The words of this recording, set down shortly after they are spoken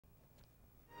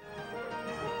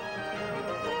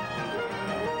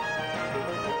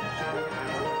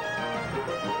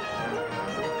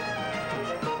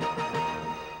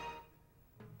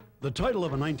The title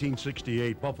of a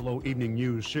 1968 Buffalo Evening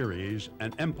News series,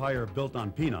 An Empire Built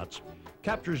on Peanuts,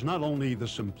 captures not only the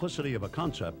simplicity of a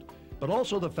concept, but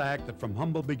also the fact that from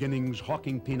humble beginnings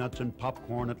hawking peanuts and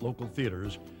popcorn at local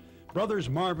theaters, brothers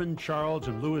Marvin, Charles,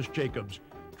 and Louis Jacobs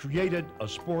created a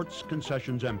sports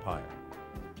concessions empire.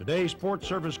 Today, Sports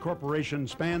Service Corporation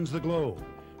spans the globe,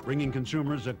 bringing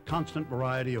consumers a constant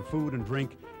variety of food and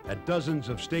drink at dozens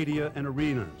of stadia and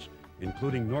arenas,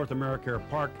 including North America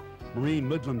Park, Marine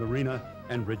Midland Arena,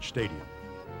 and Ridge Stadium.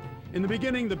 In the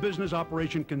beginning, the business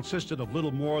operation consisted of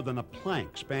little more than a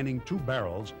plank spanning 2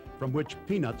 barrels from which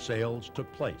peanut sales took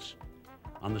place.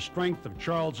 On the strength of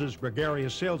Charles's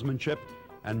gregarious salesmanship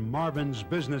and Marvin's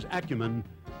business acumen,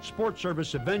 Sports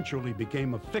Service eventually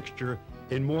became a fixture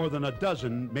in more than a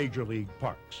dozen major league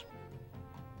parks.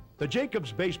 The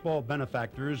Jacobs baseball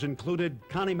benefactors included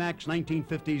Connie Mack's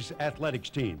 1950s athletics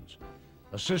teams.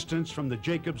 Assistance from the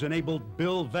Jacobs enabled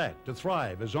Bill Veeck to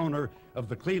thrive as owner of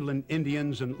the Cleveland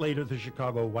Indians and later the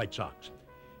Chicago White Sox.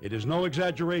 It is no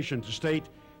exaggeration to state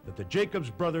that the Jacobs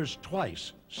brothers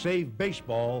twice saved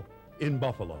baseball in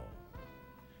Buffalo.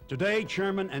 Today,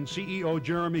 Chairman and CEO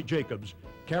Jeremy Jacobs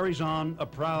carries on a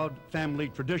proud family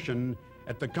tradition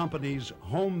at the company's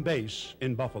home base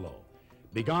in Buffalo,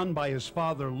 begun by his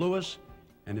father Louis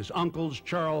and his uncles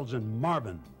Charles and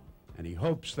Marvin, and he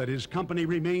hopes that his company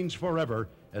remains forever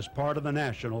as part of the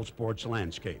national sports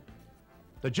landscape.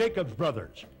 The Jacobs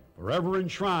brothers, forever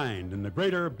enshrined in the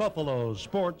Greater Buffalo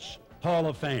Sports Hall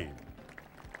of Fame.